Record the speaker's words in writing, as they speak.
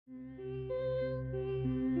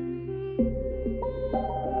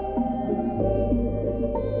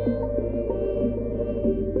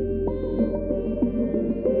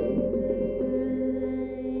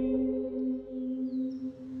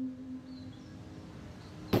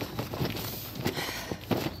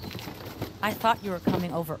I thought you were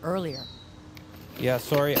coming over earlier. Yeah,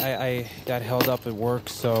 sorry, I got held up at work,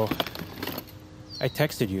 so I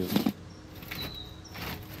texted you.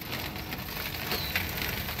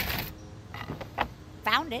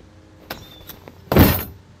 Found it.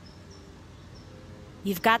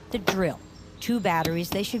 You've got the drill. 2 batteries,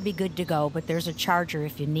 they should be good to go, but there's a charger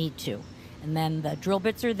if you need to. And then the drill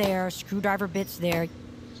bits are there, screwdriver bits there.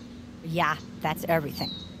 Yeah, that's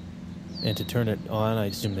everything. And to turn it on, I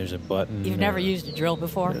assume there's a button. You've never used a drill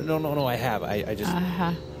before? No, I have. I just...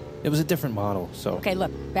 It was a different model, so... Okay,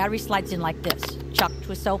 look, battery slides in like this. Chuck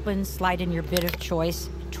twists open, slide in your bit of choice,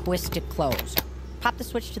 twist it closed. Pop the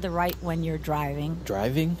switch to the right when you're driving.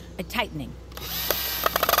 Driving? Tightening.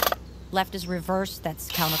 Left is reverse,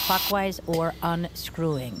 that's counterclockwise, or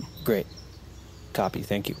unscrewing. Great. Copy,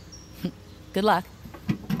 thank you. Good luck.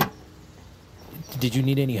 Did you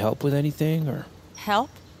need any help with anything, or...?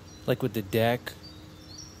 Help? Like with the deck?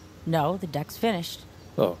 No, the deck's finished.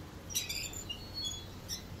 Oh.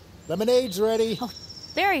 Lemonade's ready. Oh,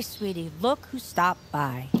 very sweetie. Look who stopped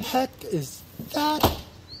by. Heck is that?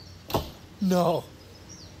 No.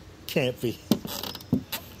 Can't be.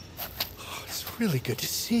 Oh, it's really good to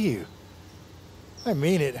see you. I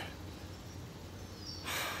mean it.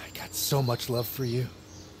 I got so much love for you.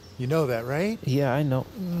 You know that, right? Yeah, I know.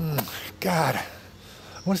 God.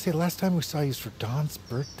 I want to say the last time we saw you was for Dawn's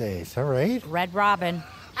birthday. Is that right? Red Robin.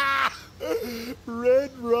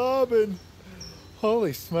 Red Robin.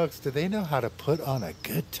 Holy smokes, do they know how to put on a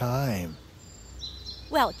good time?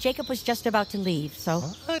 Well, Jacob was just about to leave, so...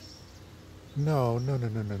 What? No.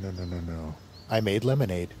 I made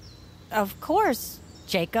lemonade. Of course,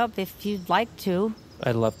 Jacob, if you'd like to.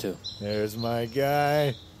 I'd love to. There's my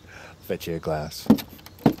guy. Fetch you a glass.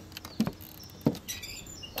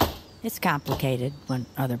 It's complicated when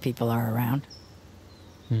other people are around.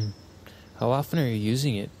 How often are you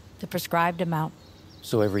using it? The prescribed amount.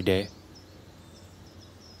 So every day?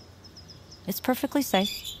 It's perfectly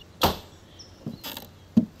safe.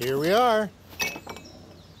 Here we are.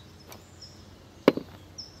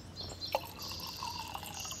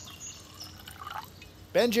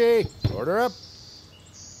 Benji, order up.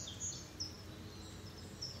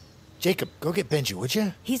 Jacob, go get Benji, would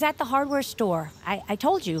you? He's at the hardware store. I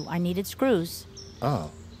told you I needed screws. Oh.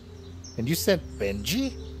 And you sent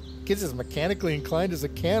Benji? Kid's as mechanically inclined as a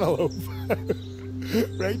cantaloupe.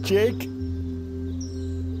 Right, Jake?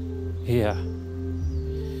 Yeah.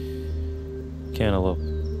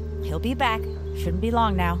 Cantaloupe. He'll be back. Shouldn't be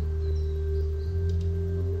long now.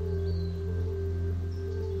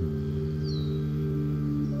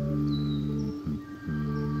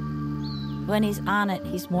 When he's on it,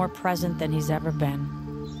 he's more present than he's ever been.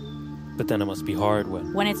 But then it must be hard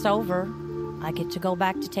when... When it's over, I get to go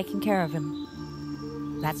back to taking care of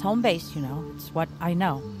him. That's home base, you know. It's what I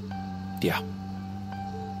know. Yeah.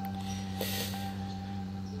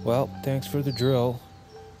 Well, thanks for the drill.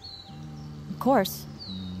 Of course.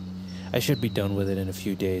 I should be done with it in a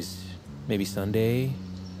few days. Maybe Sunday?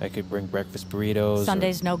 I could bring breakfast burritos.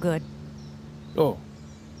 Sunday's no good. Oh,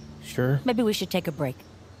 sure. Maybe we should take a break.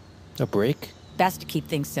 A break? Best to keep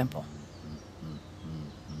things simple.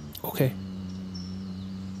 Okay.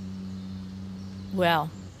 Well,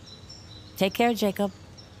 take care, Jacob.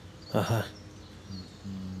 Uh-huh.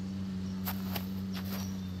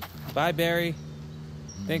 Bye, Barry.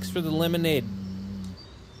 Thanks for the lemonade.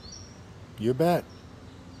 You bet.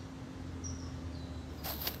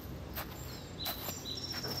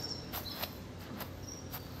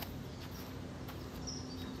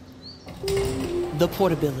 The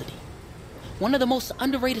portability. One of the most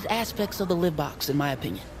underrated aspects of the live box, in my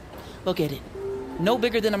opinion. Look at it. No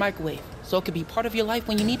bigger than a microwave, so it could be part of your life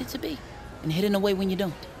when you need it to be, and hidden away when you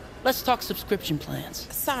don't. Let's talk subscription plans.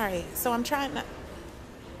 Sorry, so I'm trying to...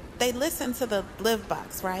 They listen to the live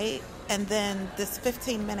box, right? And then this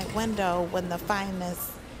 15-minute window when the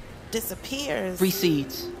fineness disappears...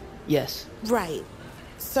 Recedes, yes. Right.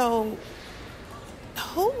 So,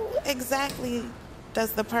 who exactly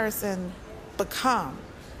does the person become?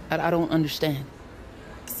 I don't understand.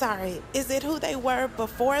 Sorry, is it who they were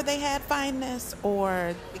before they had fineness,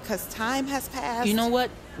 or because time has passed? You know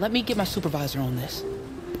what? Let me get my supervisor on this.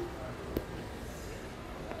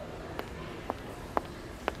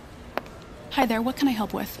 Hi there, what can I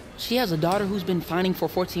help with? She has a daughter who's been fining for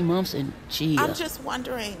 14 months, and she... I'm just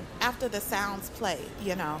wondering, after the sounds play,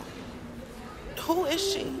 you know, who is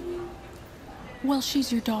she? Well,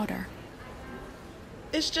 she's your daughter.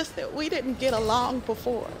 It's just that we didn't get along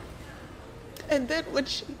before. And then when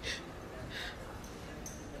she...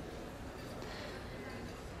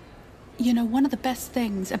 You know, one of the best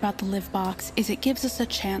things about the Live Box is it gives us a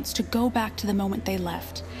chance to go back to the moment they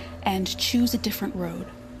left and choose a different road.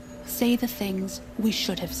 Say the things we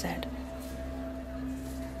should have said.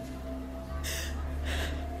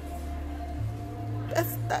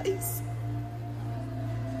 That's nice.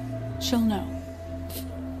 She'll know.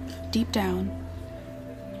 Deep down,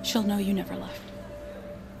 she'll know you never left.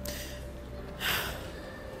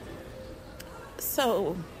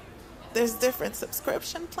 So, there's different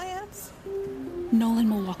subscription plans? Nolan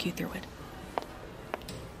will walk you through it.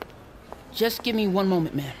 Just give me one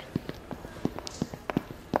moment, ma'am.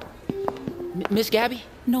 Miss Gabby?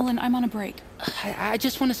 Nolan, I'm on a break. I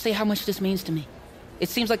just want to say how much this means to me. It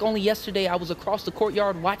seems like only yesterday I was across the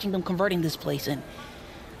courtyard watching them converting this place, and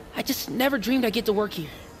I just never dreamed I'd get to work here.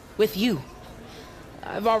 With you.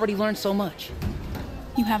 I've already learned so much.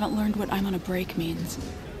 You haven't learned what I'm on a break means.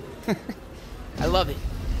 I love it.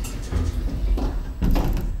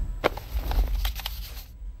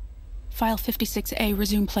 File 56A,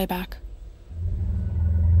 resume playback.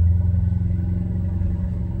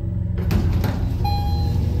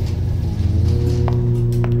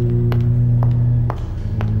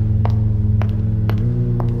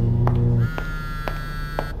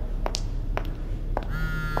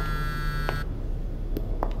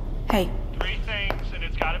 Hey. 3 things, and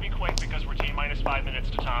it's gotta be quick because we're T-minus 5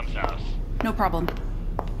 minutes to Tom's house. No problem.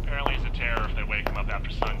 Apparently he's a terror if they wake him up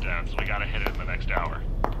after sundown, so we gotta hit it in the next hour.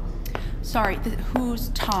 Sorry, who's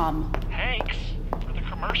Tom? Hanks, for the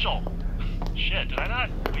commercial. Shit, did I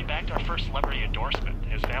not? We bagged our first celebrity endorsement.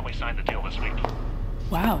 His family signed the deal this week.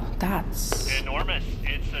 Wow, that's... Enormous.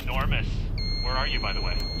 It's enormous. Where are you, by the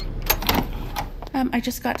way? I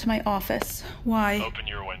just got to my office. Why? Open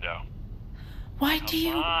your window. Why do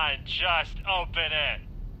you... Come on, just open it.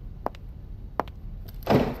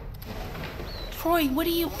 Troy, what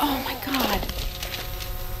do you... Oh my god.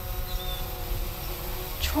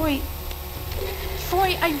 Troy,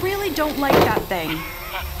 I really don't like that thing. Week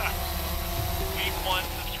 1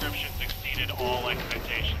 subscriptions exceeded all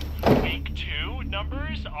expectations. Week 2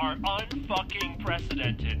 numbers are unfucking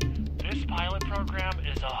precedented. This pilot program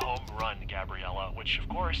is a home run, Gabriella, which of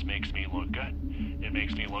course makes me look good. It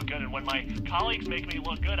makes me look good, and when my colleagues make me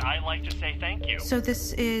look good, I like to say thank you. So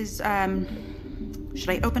this is, should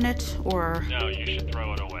I open it, or...? No, you should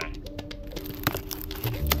throw it away.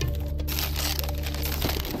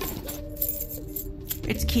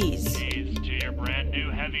 It's keys. Keys to your brand new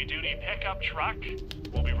heavy-duty pickup truck.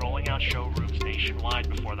 We'll be rolling out showrooms nationwide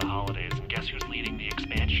before the holidays, and guess who's leading the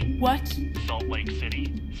expansion? What? Salt Lake City,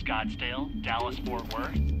 Scottsdale, Dallas-Fort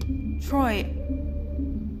Worth. Troy,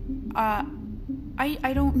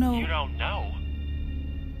 I don't know. You don't know?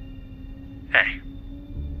 Hey,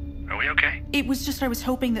 are we okay? It was just I was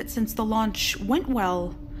hoping that since the launch went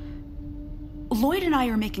well, Lloyd and I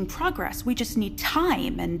are making progress. We just need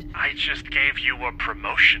time, and... I just gave you a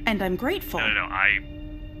promotion. And I'm grateful. No,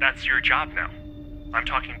 that's your job now. I'm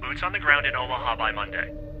talking boots on the ground in Omaha by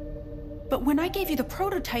Monday. But when I gave you the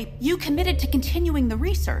prototype, you committed to continuing the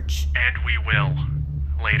research. And we will.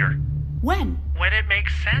 Later. When? When it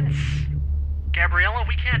makes sense. Gabriella,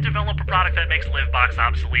 we can't develop a product that makes LiveBox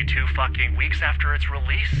obsolete 2 fucking weeks after its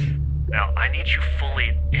release. Now, I need you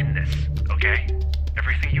fully in this, okay?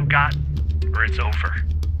 Everything you got, or it's over.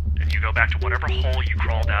 And you go back to whatever hole you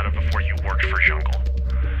crawled out of before you worked for Jungle.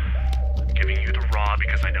 I'm giving you the raw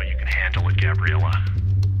because I know you can handle it, Gabriella.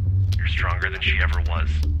 You're stronger than she ever was.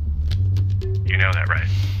 You know that, right?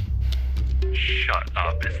 Shut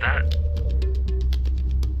up, is that...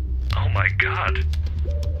 Oh my god.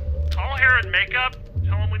 Tall hair and makeup?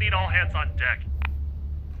 Tell him we need all hands on deck.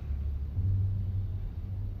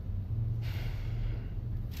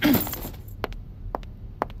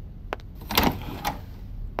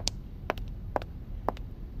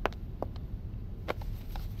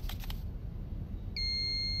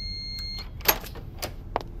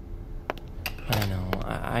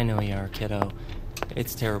 I know you are, kiddo.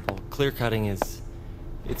 It's terrible. Clear cutting is...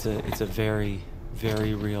 It's a very,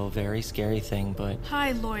 very real, very scary thing, but...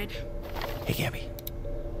 Hi, Lloyd. Hey, Gabby.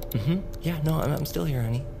 Yeah, no, I'm still here,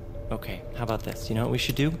 honey. Okay, how about this? You know what we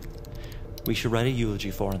should do? We should write a eulogy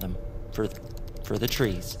for them. For the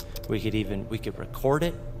trees. We could record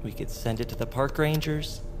it. We could send it to the park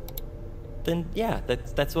rangers. Then, yeah,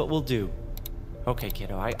 that's what we'll do. Okay,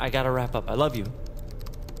 kiddo, I gotta wrap up. I love you.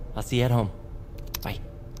 I'll see you at home. Bye.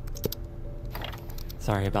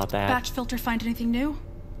 Sorry about that. Batch filter find anything new?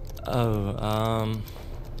 Oh,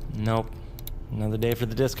 nope. Another day for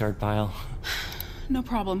the discard pile. No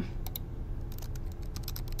problem.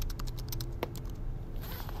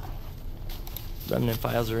 Remnant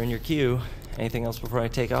files are in your queue. Anything else before I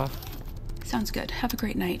take off? Sounds good. Have a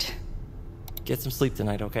great night. get some sleep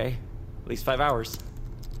tonight, okay? At least 5 hours.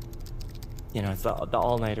 You know, it's the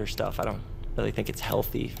all-nighter stuff. I don't really think it's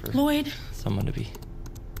healthy for Lloyd, someone to be...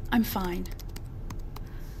 I'm fine.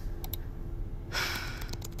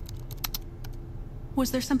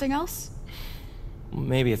 Was there something else?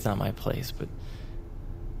 Maybe it's not my place, but...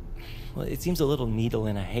 Well, it seems a little needle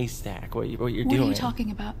in a haystack, what you're doing. What are you talking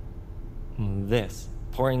about? This.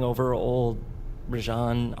 Poring over old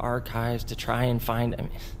RAJAN archives to try and find... I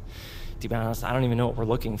mean, to be honest, I don't even know what we're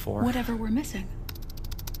looking for. Whatever we're missing.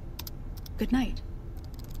 Good night.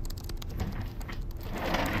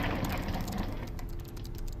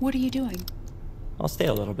 What are you doing? I'll stay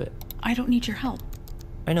a little bit. I don't need your help.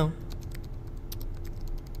 I know.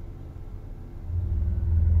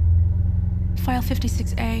 File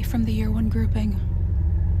 56A from the Year 1 grouping.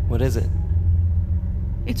 What is it?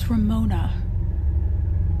 It's Ramona.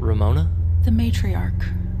 Ramona? The matriarch.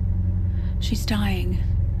 She's dying.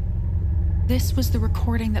 This was the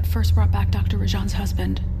recording that first brought back Dr. RAJAN's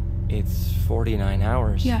husband. It's 49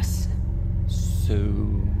 hours. Yes. So,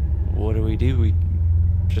 what do? We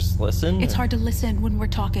just listen? It's hard to listen when we're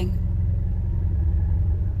talking.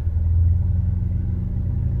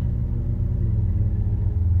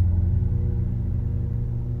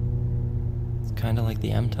 It's kind of like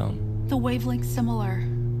the M-tone. The wavelength's similar.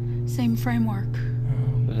 Same framework.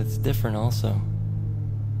 But it's different also.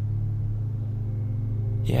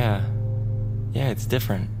 Yeah, it's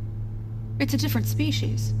different. It's a different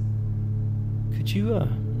species. Could you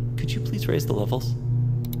please raise the levels?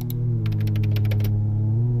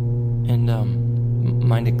 And,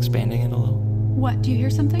 mind expanding it a little? What, do you hear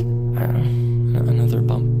something? Another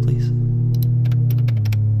bump, please.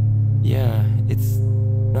 Yeah, it's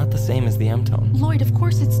not the same as the M-tone. Lloyd, of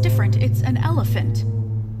course it's different. It's an elephant.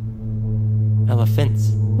 Elephants.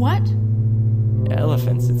 What?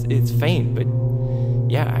 Elephants. It's faint, but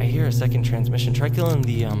yeah, I hear a second transmission. Try killing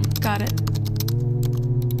the, Got it.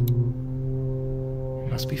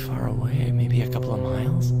 It must be far away, maybe a couple of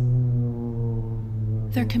miles.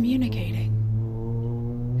 They're communicating.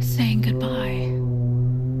 Saying goodbye.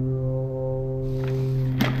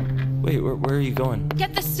 Wait, where are you going?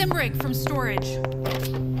 Get the sim rig from storage.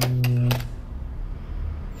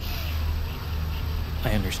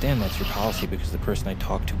 I understand that's your policy because the person I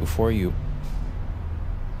talked to before you...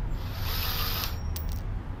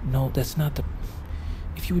 No, that's not the...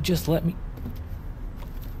 If you would just let me...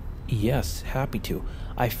 Yes, happy to.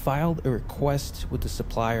 I filed a request with the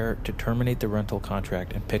supplier to terminate the rental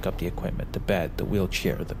contract and pick up the equipment, the bed, the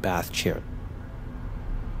wheelchair, the bath chair.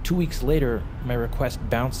 2 weeks later, my request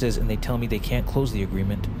bounces and they tell me they can't close the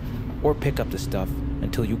agreement or pick up the stuff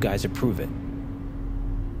until you guys approve it.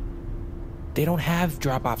 They don't have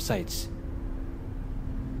drop-off sites.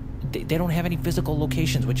 They don't have any physical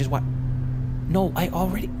locations, which is why... No, I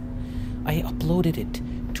uploaded it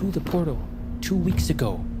to the portal 2 weeks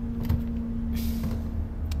ago.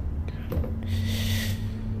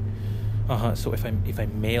 So if I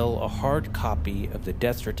mail a hard copy of the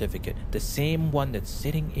death certificate, the same one that's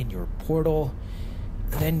sitting in your portal,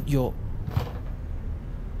 then you'll...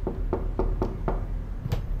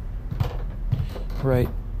 Right.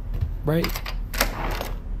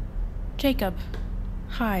 Jacob.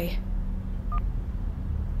 Hi.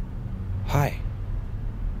 Hi.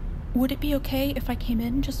 Would it be okay if I came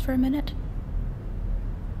in just for a minute?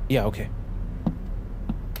 Yeah, okay.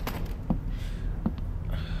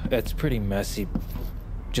 That's pretty messy.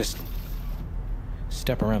 Just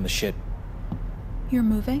step around the shit. You're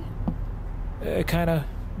moving? Kinda.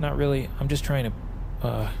 Not really. I'm just trying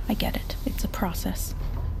to, I get it. It's a process.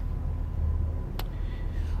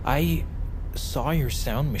 I saw your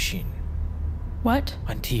sound machine. What?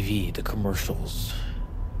 On TV, the commercials.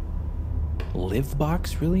 Live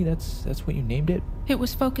box, really? That's what you named it? It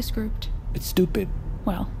was focus grouped. It's stupid.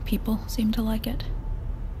 Well, people seem to like it.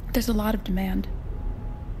 There's a lot of demand.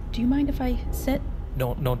 Do you mind if I sit?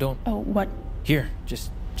 No, don't. Oh, what? Here,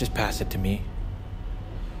 just pass it to me.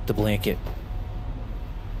 The blanket.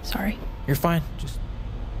 Sorry. You're fine.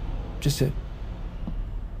 Just sit.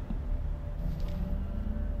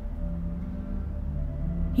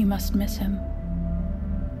 You must miss him.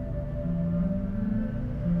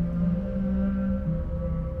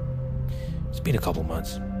 It's been a couple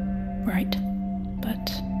months. Right.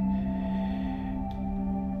 But...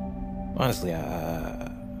 Honestly,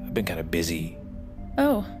 I've been kind of busy.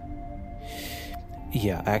 Oh.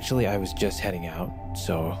 Yeah, actually, I was just heading out,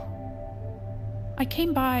 so... I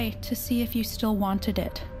came by to see if you still wanted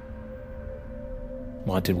it.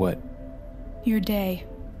 Wanted what? Your day.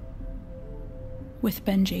 With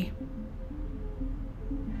Benji.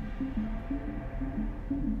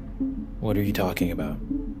 What are you talking about?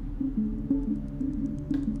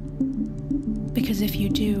 Because if you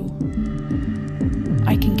do,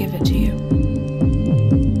 I can give it to you.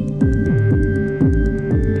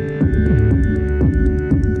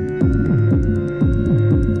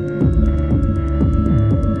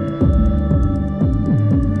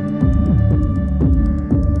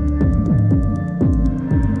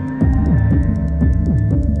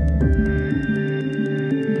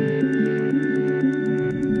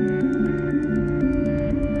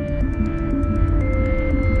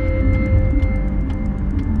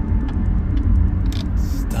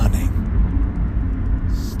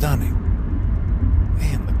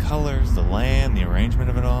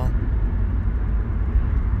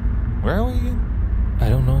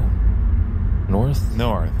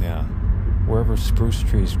 Spruce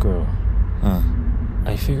trees grow. Huh.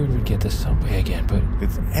 I figured we'd get the subway again, but...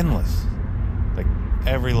 It's endless. Like,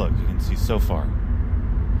 every look you can see so far.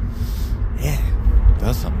 Yeah, it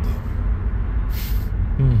does something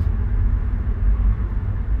to you.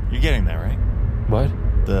 You're getting that, right? What?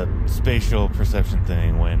 The spatial perception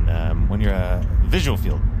thing when you're a visual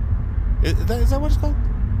field. Is that what it's called?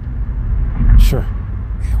 Sure.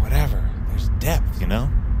 Yeah, whatever. There's depth, you know?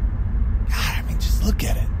 God, I mean, just look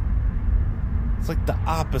at it. It's like the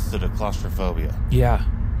opposite of claustrophobia. Yeah.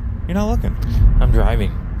 You're not looking. I'm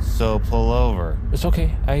driving. So pull over. It's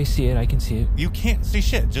okay. I see it. I can see it. You can't see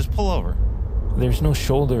shit. Just pull over. There's no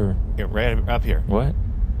shoulder. Here, right up here. What?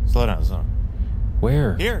 Slow down, slow down.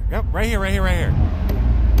 Where? Here. Yep, right here, right here, right here.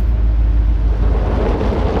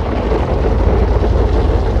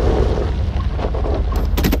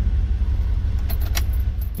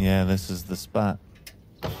 Yeah, this is the spot.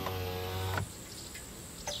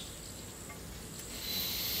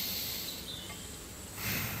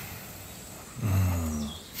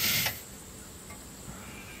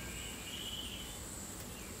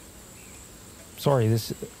 Sorry,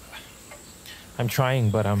 I'm trying,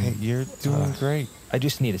 but I'm... Hey, you're doing great. I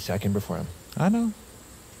just need a second before I'm... I know.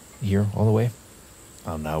 Here, all the way?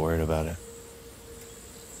 I'm not worried about it.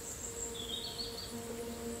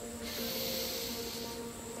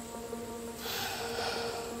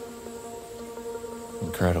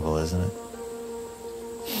 Incredible, isn't it?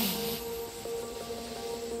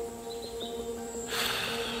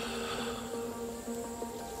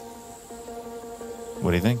 What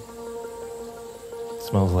do you think?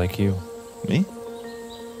 Smells like you. Me?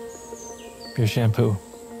 Your shampoo.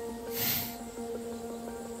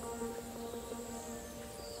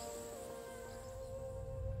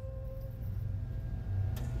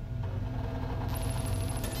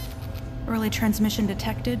 Early transmission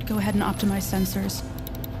detected. Go ahead and optimize sensors.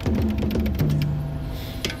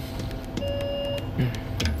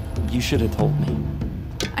 You should have told me.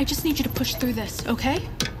 I just need you to push through this, okay?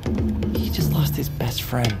 He just lost his best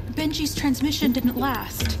friend. BENJI's transmission didn't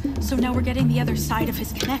last, so now we're getting the other side of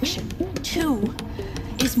his connection. 2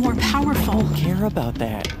 is more powerful. I don't care about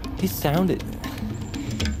that. His sound...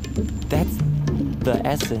 That's the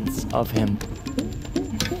essence of him.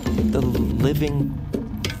 The living,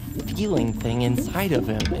 feeling thing inside of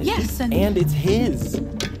him. Yes, and it's his.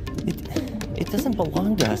 It doesn't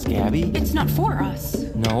belong to us, Gabby. It's not for us.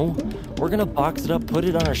 No. We're gonna box it up, put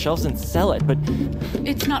it on our shelves, and sell it, but...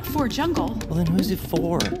 It's not for Jungle. Well, then who's it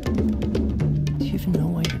for? Do you even know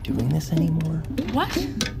why you're doing this anymore? What?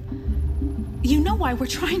 You know why we're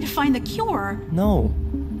trying to find the cure. No.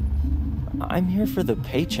 I'm here for the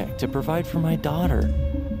paycheck to provide for my daughter.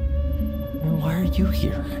 And why are you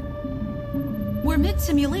here? We're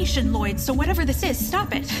mid-simulation, Lloyd, so whatever this is,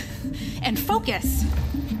 stop it. And focus.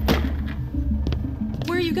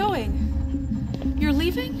 Where are you going? You're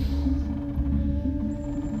leaving?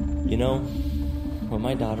 You know, when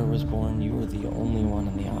my daughter was born, you were the only one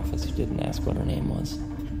in the office who didn't ask what her name was.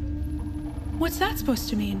 What's that supposed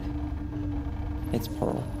to mean? It's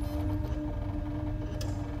Pearl.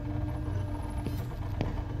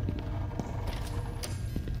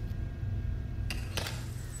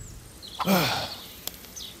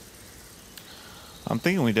 I'm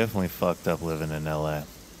thinking we definitely fucked up living in LA.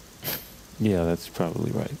 Yeah, that's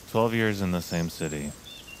probably right. 12 years in the same city.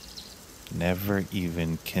 Never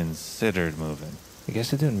even considered moving. I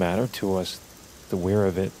guess it didn't matter to us, the where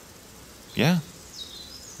of it. Yeah.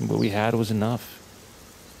 What we had was enough.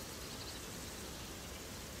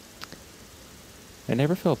 I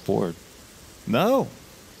never felt bored. No.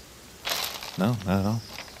 No, not at all.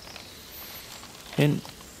 And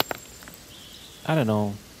I don't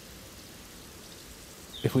know.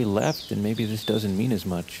 If we left, then maybe this doesn't mean as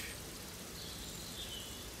much.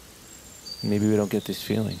 Maybe we don't get this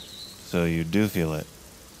feeling. So you do feel it?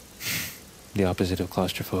 The opposite of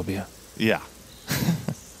claustrophobia. Yeah.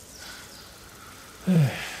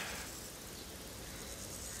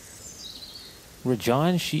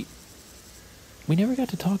 RAJAN, we never got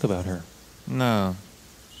to talk about her. No.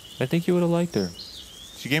 I think you would have liked her.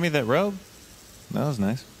 She gave me that robe. That was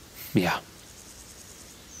nice. Yeah.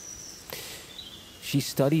 She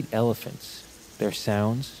studied elephants. Their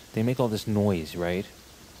sounds. They make all this noise, right?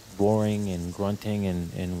 Roaring and grunting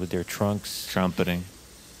and with their trunks. Trumpeting.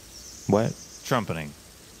 What? Trumpeting.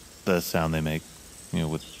 The sound they make,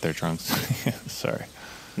 with their trunks. Sorry.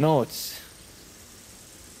 No, it's...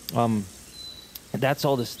 That's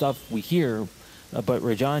all the stuff we hear. But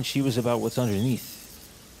RAJAN, she was about what's underneath.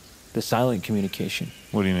 The silent communication.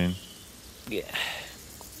 What do you mean? Yeah.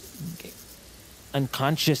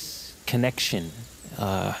 Unconscious connection.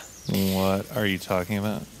 What are you talking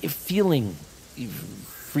about? Feeling.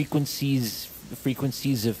 Frequencies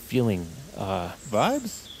of feeling.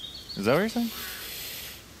 Vibes? Is that what you're saying?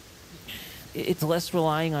 It's less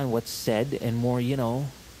relying on what's said and more,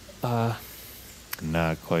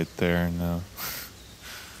 Not quite there, no.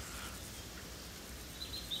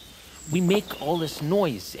 We make all this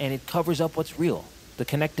noise, and it covers up what's real. The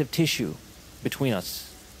connective tissue between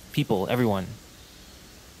us. People, everyone.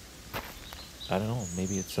 I don't know,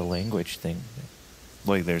 maybe it's a language thing.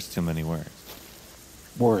 Like there's too many words.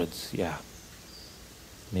 Words, yeah.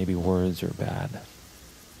 Maybe words are bad.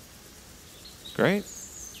 Great.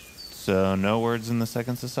 So no words in the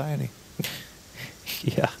second society.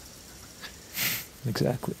 Yeah.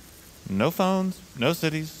 Exactly. No phones, no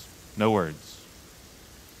cities, no words.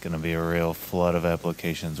 Gonna be a real flood of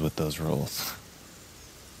applications with those rules.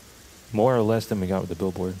 More or less than we got with the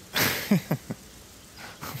billboard.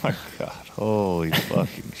 Oh my god, holy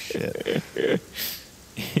fucking shit.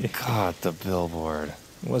 God, the billboard.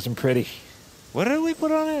 It wasn't pretty. What did we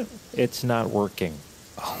put on it? It's not working.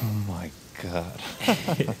 Oh my god.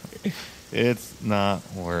 It's not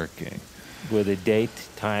working. With a date,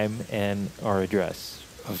 time, and our address.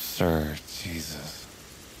 Absurd, Jesus.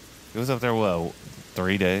 It was up there, what,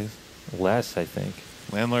 3 days? Less, I think.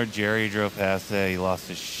 Landlord Jerry drove past it. He lost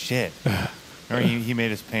his shit. Remember, he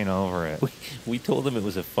made us paint over it. We told him it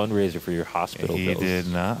was a fundraiser for your hospital bills. He did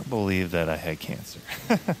not believe that I had cancer.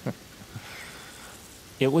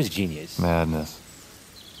 It was genius. Madness.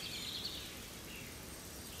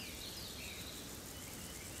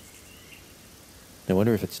 I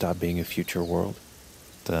wonder if it stopped being a future world.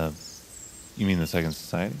 You mean the second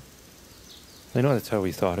society? I know that's how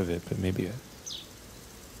we thought of it, but maybe...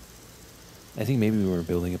 I think maybe we were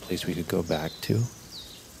building a place we could go back to.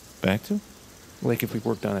 Back to? Like if we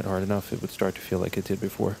worked on it hard enough, it would start to feel like it did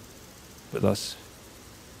before. With us.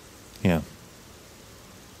 Yeah.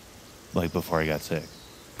 Like before I got sick.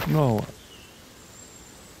 No.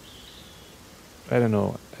 I don't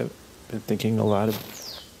know. I've been thinking about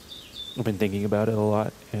it a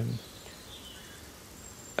lot, and...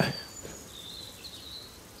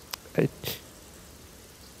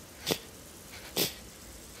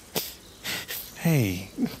 Hey.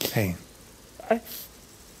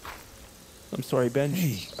 I'm sorry, Ben.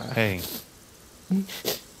 Hey.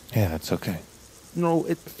 Yeah, it's okay. No,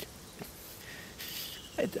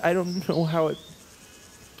 I don't know how it...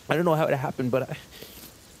 I don't know how it happened, but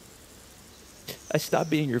I stopped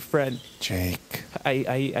being your friend. Jake.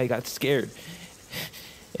 I got scared.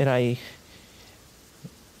 And I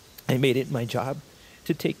made it my job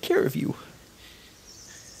to take care of you.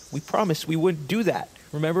 We promised we wouldn't do that,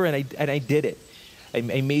 remember? And I did it. I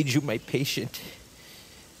made you my patient.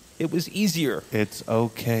 It was easier. It's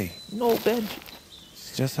okay. No, Ben.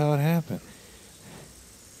 It's just how it happened.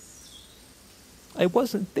 I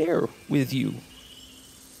wasn't there with you.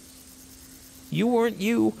 You weren't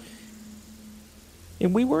you.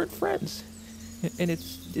 And we weren't friends. And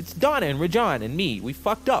it's Donna and RAJAN and me. We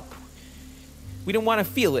fucked up. We didn't want to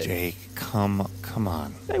feel it. Jake, come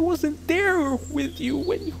on. I wasn't there with you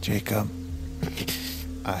when you... Jacob,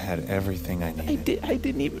 I had everything I needed. I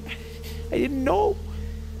didn't know.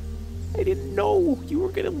 I didn't know you were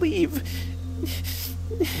gonna leave.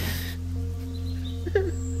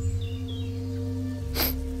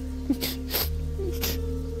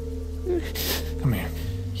 Come here.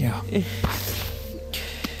 Yeah.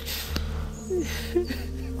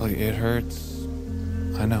 Look, it hurts.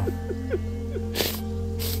 I know.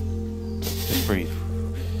 Just breathe.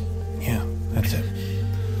 Yeah, that's it.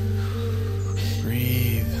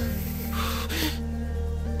 Breathe.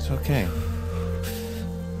 It's okay.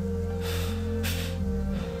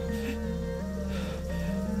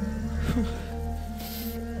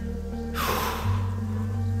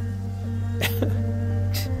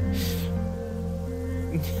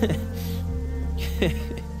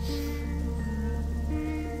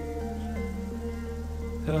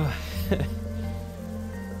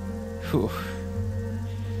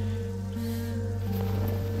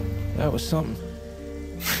 That was something.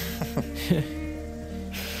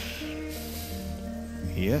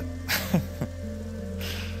 Yep.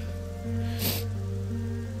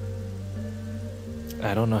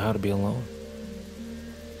 I don't know how to be alone.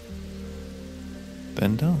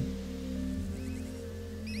 Then don't.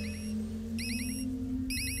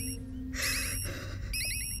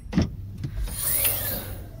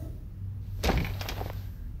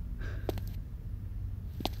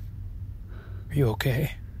 Are you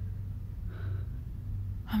okay?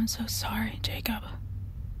 I'm so sorry, Jacob.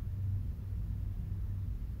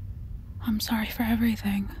 I'm sorry for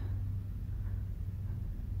everything.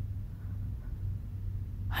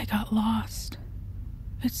 I got lost.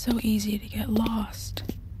 It's so easy to get lost.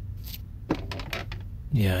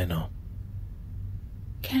 Yeah, I know.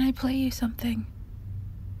 Can I play you something?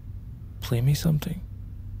 Play me something?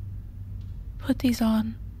 Put these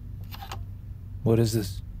on, What is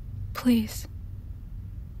this? please.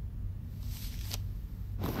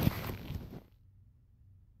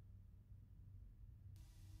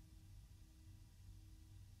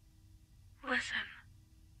 Listen.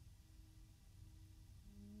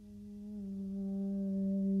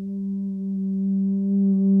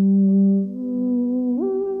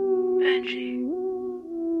 Benji.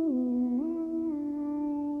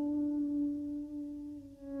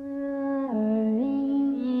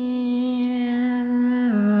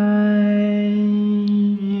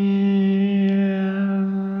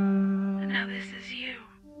 And now this is you,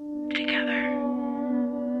 together.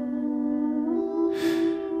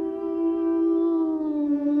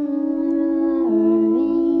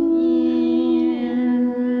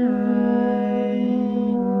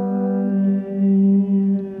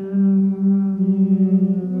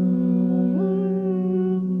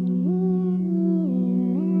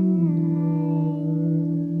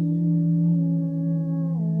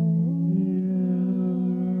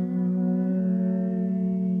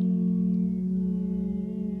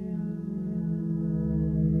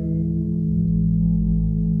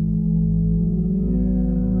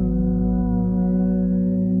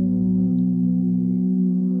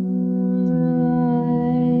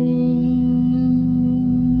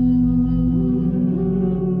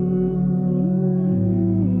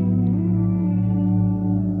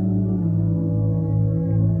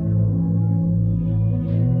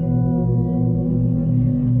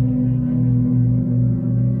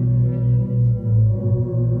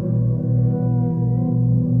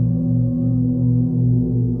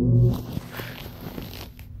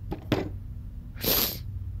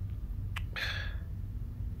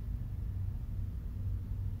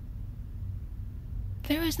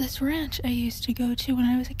 There was this ranch I used to go to when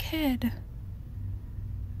I was a kid.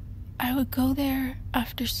 I would go there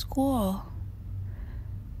after school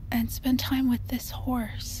and spend time with this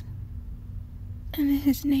horse. And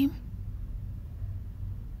his name...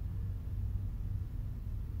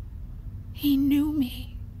 He knew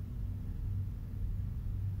me.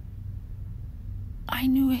 I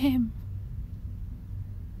knew him.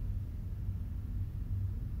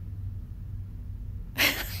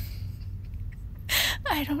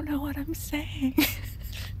 I don't know what I'm saying.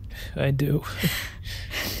 I do.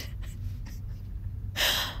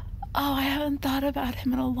 Oh, I haven't thought about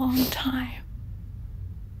him in a long time.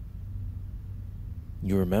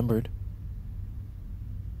 You remembered.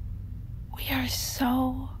 We are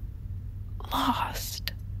so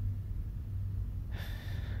lost.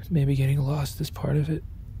 Maybe getting lost is part of it.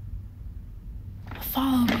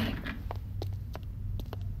 Follow me.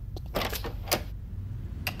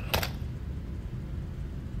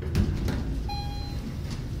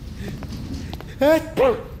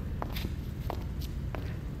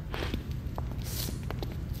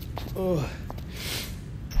 Oh.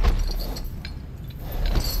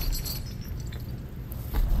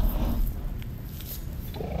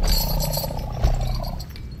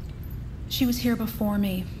 She was here before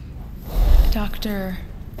me. Doctor...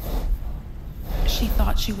 She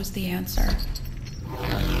thought she was the answer.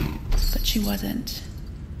 But she wasn't.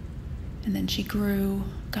 And then she grew,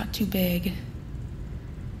 got too big,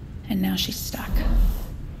 and now she's stuck.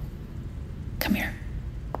 Come here.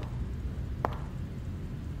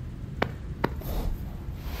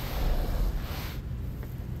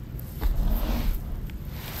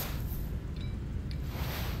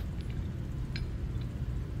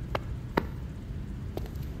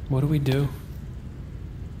 What do we do?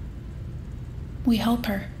 We help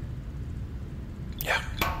her. Yeah.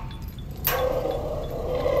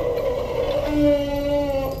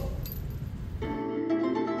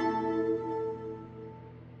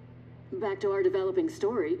 Back to our developing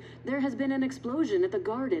story, there has been an explosion at the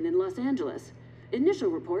Garden in Los Angeles. Initial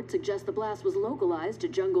reports suggest the blast was localized to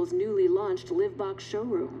Jungle's newly launched Livebox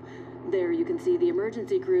showroom. There you can see the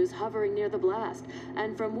emergency crews hovering near the blast,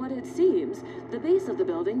 and from what it seems, the base of the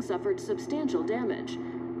building suffered substantial damage.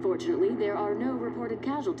 Fortunately, there are no reported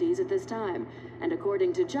casualties at this time, and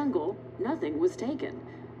according to Jungle, nothing was taken.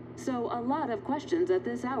 So a lot of questions at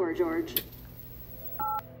this hour, George.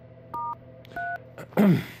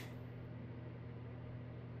 Hello,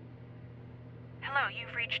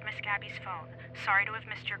 you've reached Miss Gabby's phone. Sorry to have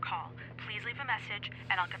missed your call. Please leave a message,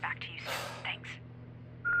 and I'll get back to you soon. Thanks.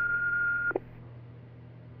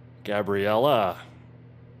 Gabriella.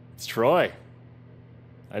 It's Troy.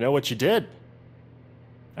 I know what you did.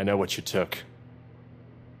 I know what you took.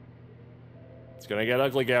 It's gonna get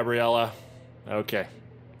ugly, Gabriella. Okay.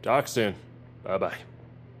 Talk soon. Bye-bye.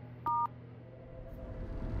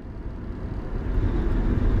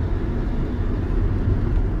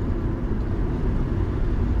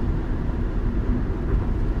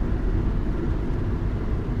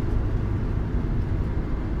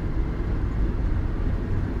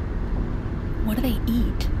 What do they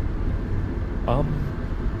eat?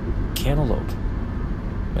 Cantaloupe.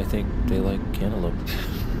 I think they like cantaloupe.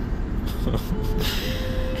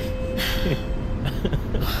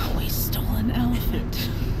 We stole an elephant.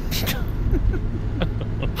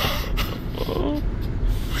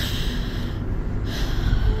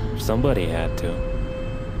 Somebody had to.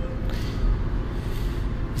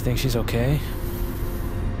 You think she's okay?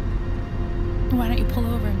 Why don't you pull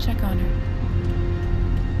over and check on her?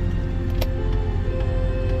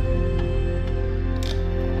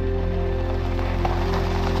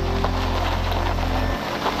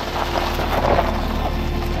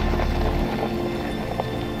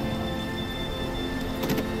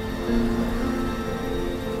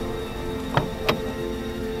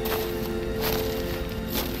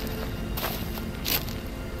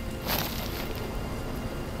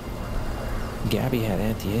 Gabby had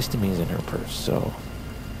antihistamines in her purse, so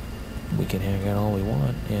we can hang out all we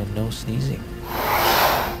want and no sneezing.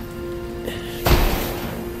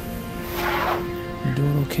 You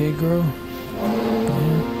doing okay, girl?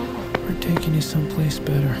 Yeah, we're taking you someplace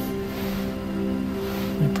better.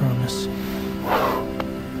 I promise.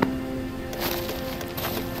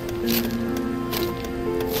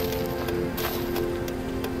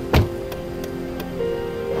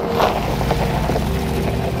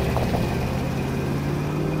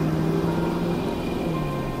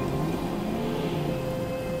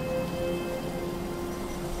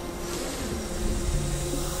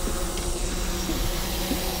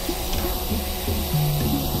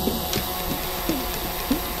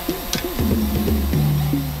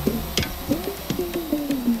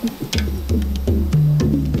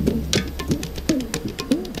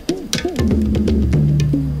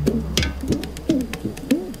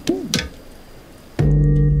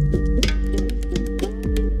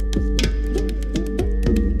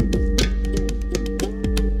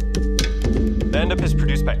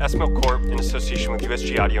 Esmail Corp, in association with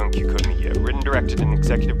USG Audio and QCode Media. Written, directed, and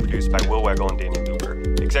executive produced by Weggel and Danny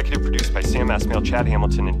Luber. Executive produced by Sam Esmail, Chad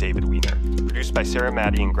Hamilton, and David Wiener. Produced by Sarah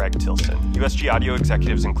Maddie and Gregg Tilson. USG Audio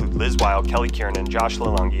executives include Liz Weil, Kelly Kiernan, Josh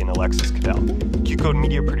Lalongi, and Alexis Cadell. QCode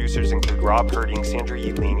Media producers include Rob Herding, Sandra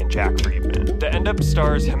Eatling, and Jack Friedman. The End Up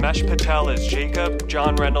stars Himesh Patel as Jacob,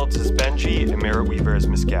 John Reynolds as Benji, and Merritt Wever as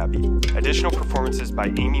Miss Gabby. Additional performances by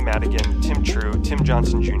Amy Madigan, Tim True, Tim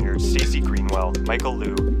Johnson Jr., Stacie Greenwell, Michael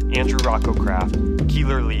Liu, Andrew Rocco Kraft,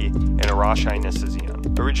 Kelor Leigh, and Arash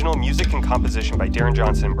Aiinehsazian. Original music and composition by Darren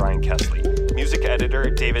Johnson and Brian Kessley. Music editor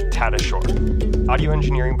David Tadashore. Audio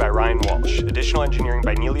engineering by Ryan Walsh. Additional engineering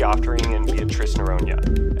by Neely Oftering and Beatrice Noronha.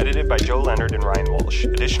 Edited by Joe Leonard and Ryan Walsh.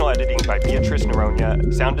 Additional editing by Beatrice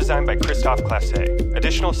Noronha. Sound design by Christoph Classe.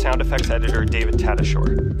 Additional sound effects editor David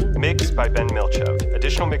Tadashore. Mix by Ben Milchev.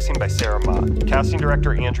 Additional mixing by Sarah Ma. Casting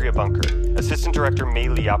director Andrea Bunker. Assistant director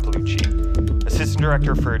Maylee Appalucci. Assistant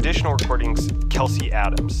director for additional recordings Kelsey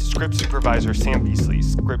Adams. Script supervisor Sam Beasley.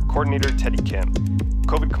 Script coordinator Teddy Kim.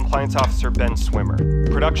 COVID compliance officer Ben Swimmer.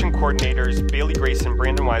 Production coordinators Bailey Grayson,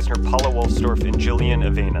 Brandon Weisner, Paula Wolfsdorf, and Jillian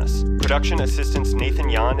Avenas. Production assistants Nathan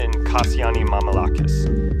Yan and Kassiani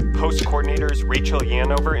Mamalakis. Post coordinators Rachel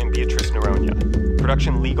Yanover and Beatrice Noronha.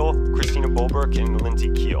 Production legal Christina Bolbrook and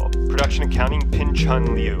Lindsay Keel. Production accounting Pin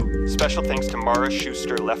Chun Liu. Special thanks to Mara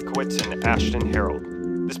Schuster Lefkowitz and Ashton Harold.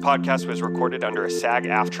 This podcast was recorded under a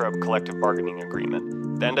SAG-AFTRA collective bargaining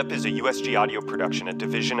agreement. The End Up is a USG Audio production, a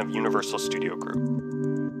division of Universal Studio Group.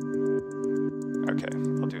 Okay.